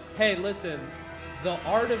 Hey, listen. The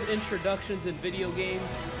art of introductions in video games,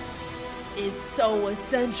 it's so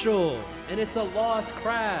essential, and it's a lost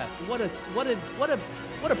craft. What a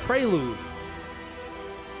prelude.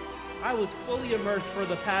 I was fully immersed for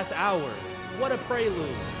the past hour. What a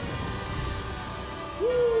prelude.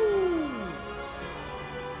 Woo!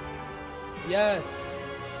 Yes,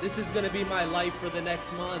 this is gonna be my life for the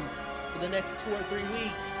next month, for the next 2 or 3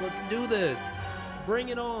 weeks. Let's do this. Bring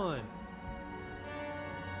it on.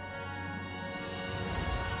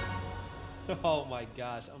 Oh my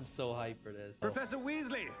gosh, I'm so hyped for this. Professor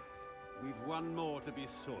Weasley, we've one more to be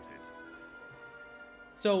sorted.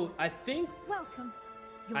 So I think Welcome.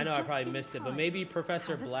 I know I probably missed it, but maybe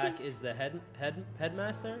Professor Black is the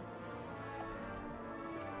headmaster?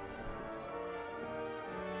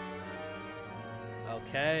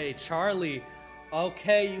 Okay, Charlie.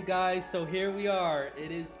 Okay, you guys, so here we are.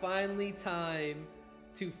 It is finally time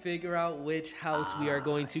to figure out which house we are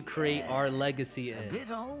going to create our legacy in. A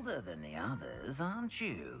bit older than the others, aren't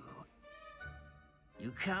you?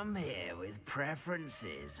 You come here with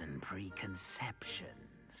preferences and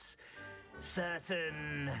preconceptions.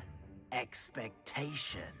 Certain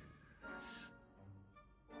expectations.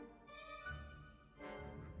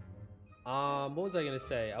 What was I gonna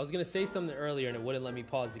say? I was gonna say something earlier and it wouldn't let me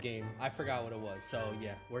pause the game. I forgot what it was, so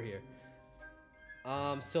yeah, we're here.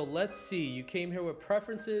 So let's see. You came here with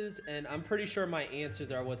preferences, and I'm pretty sure my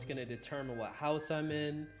answers are what's gonna determine what house I'm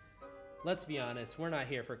in. Let's be honest, we're not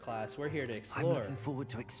here for class. We're here to I'm explore. looking forward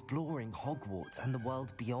to exploring Hogwarts and the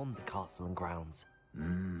world beyond the castle and grounds.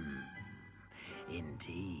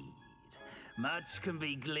 Indeed. Much can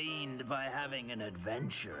be gleaned by having an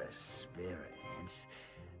adventurous spirit,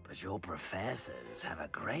 but your professors have a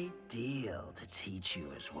great deal to teach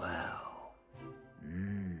you as well.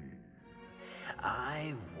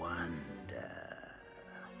 I wonder...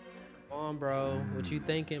 Come on, bro. What you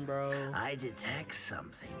thinking, bro? I detect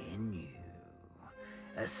something in you.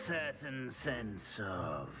 A certain sense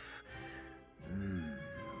of...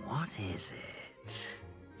 what is it?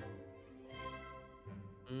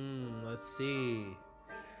 Let's see.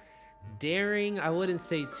 Daring, I wouldn't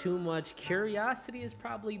say too much. Curiosity is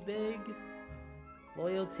probably big.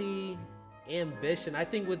 Loyalty, ambition. I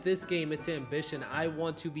think with this game, it's ambition. I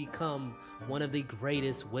want to become one of the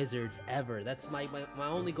greatest wizards ever. That's my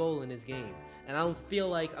only goal in this game. And I don't feel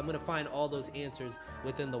like I'm gonna find all those answers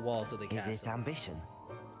within the walls of the castle. Is it ambition?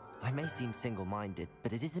 I may seem single-minded,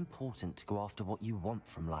 but it is important to go after what you want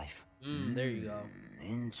from life. There you go.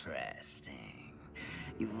 Interesting.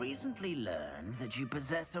 You've recently learned that you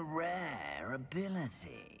possess a rare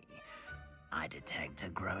ability. I detect a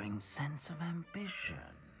growing sense of ambition,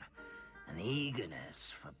 an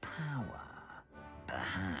eagerness for power.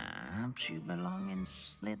 Perhaps you belong in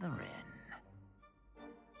Slytherin.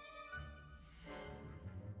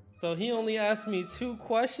 So he only asked me 2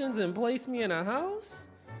 questions and placed me in a house?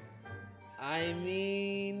 I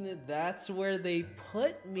mean, that's where they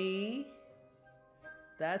put me.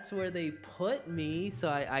 That's where they put me. So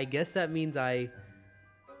I guess that means I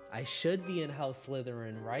should be in House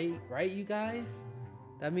Slytherin, right? Right, you guys?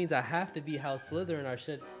 That means I have to be House Slytherin. I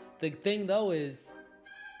should. The thing though is,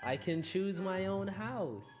 I can choose my own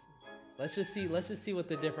house. Let's just see what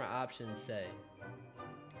the different options say.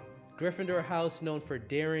 Gryffindor house known for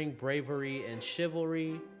daring, bravery, and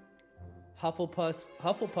chivalry.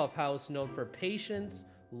 Hufflepuff house known for patience,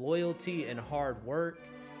 loyalty, and hard work.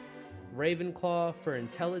 Ravenclaw for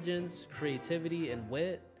intelligence, creativity, and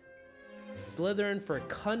wit. Slytherin for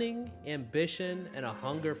cunning, ambition, and a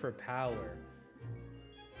hunger for power.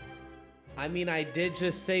 I mean, I did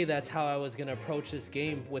just say that's how I was gonna approach this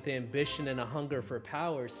game, with ambition and a hunger for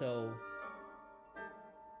power, so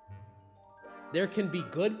there can be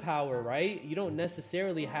good power, right? You don't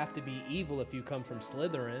necessarily have to be evil if you come from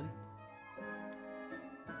Slytherin.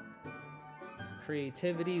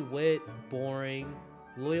 Creativity, wit, boring.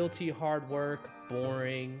 Loyalty, hard work,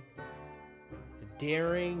 boring.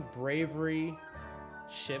 Daring, bravery,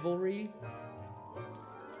 chivalry.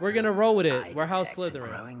 We're gonna roll with it. We're House Slytherin.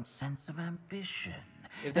 A growing sense of ambition.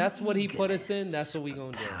 If that's what he put us in, that's what we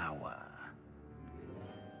gonna do. Power.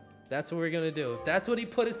 That's what we're gonna do. If that's what he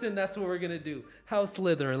put us in, that's what we're gonna do. House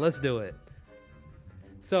Slytherin, let's do it.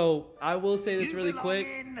 So I will say this really quick.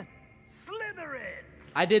 Slytherin.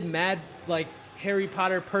 I did mad like Harry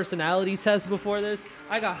Potter personality test before this.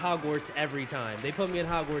 I got Hogwarts every time. They put me in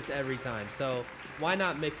Hogwarts every time. So why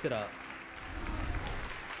not mix it up?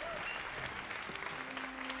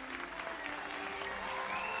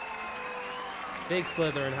 Big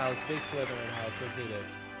Slytherin house, big Slytherin house. Let's do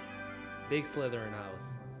this. Big Slytherin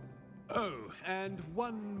house. Oh, and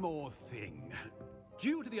one more thing.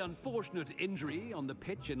 Due to the unfortunate injury on the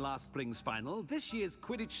pitch in last spring's final, this year's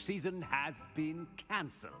Quidditch season has been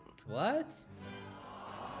cancelled. What?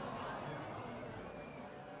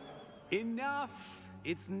 Enough!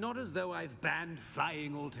 It's not as though I've banned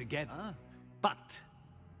flying altogether. But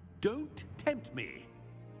don't tempt me.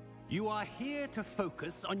 You are here to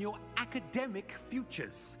focus on your academic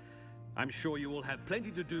futures. I'm sure you will have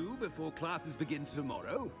plenty to do before classes begin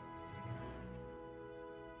tomorrow.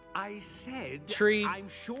 I said, Tree, I'm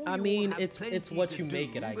sure I you mean, will have it's what you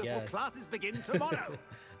make it, I before guess. Classes begin tomorrow.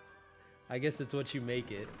 I guess it's what you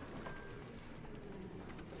make it.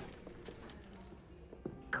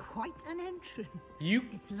 Quite an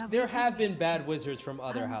entrance. There have been bad wizards from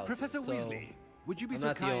other houses. Professor so Weasley, would you be I'm so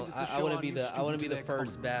not the kind only, as to I show want to our be new the student the their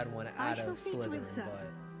first common bad one out of see to it, Slytherin, sir. but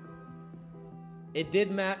it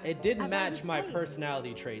did As I match was my saying,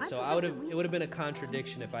 personality trait. So it would have been a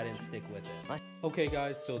contradiction if I didn't stick with it. Okay,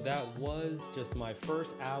 guys, so that was just my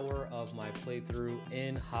first hour of my playthrough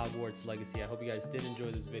in Hogwarts Legacy. I hope you guys did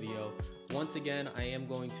enjoy this video. Once again, I am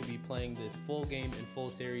going to be playing this full game and full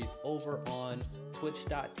series over on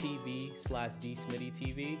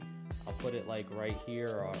twitch.tv/DsmityTV. I'll put it like right here,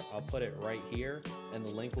 or I'll put it right here, and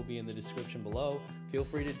the link will be in the description below. Feel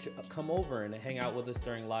free to come over and hang out with us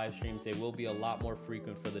during live streams. They will be a lot more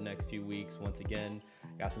frequent for the next few weeks. Once again,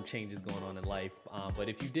 got some changes going on in life. But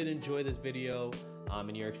if you did enjoy this video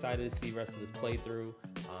and you're excited to see the rest of this playthrough,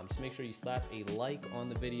 just make sure you slap a like on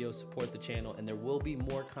the video, support the channel, and there will be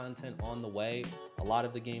more content on the way. A lot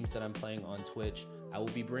of the games that I'm playing on Twitch, I will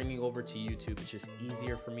be bringing over to YouTube. It's just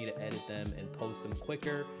easier for me to edit them and post them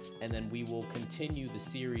quicker. And then we will continue the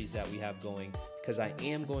series that we have going, because I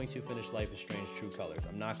am going to finish Life is Strange True Colors.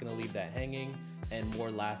 I'm not going to leave that hanging, and more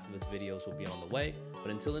Last of Us videos will be on the way.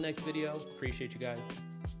 But until the next video, appreciate you guys.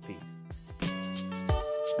 Peace.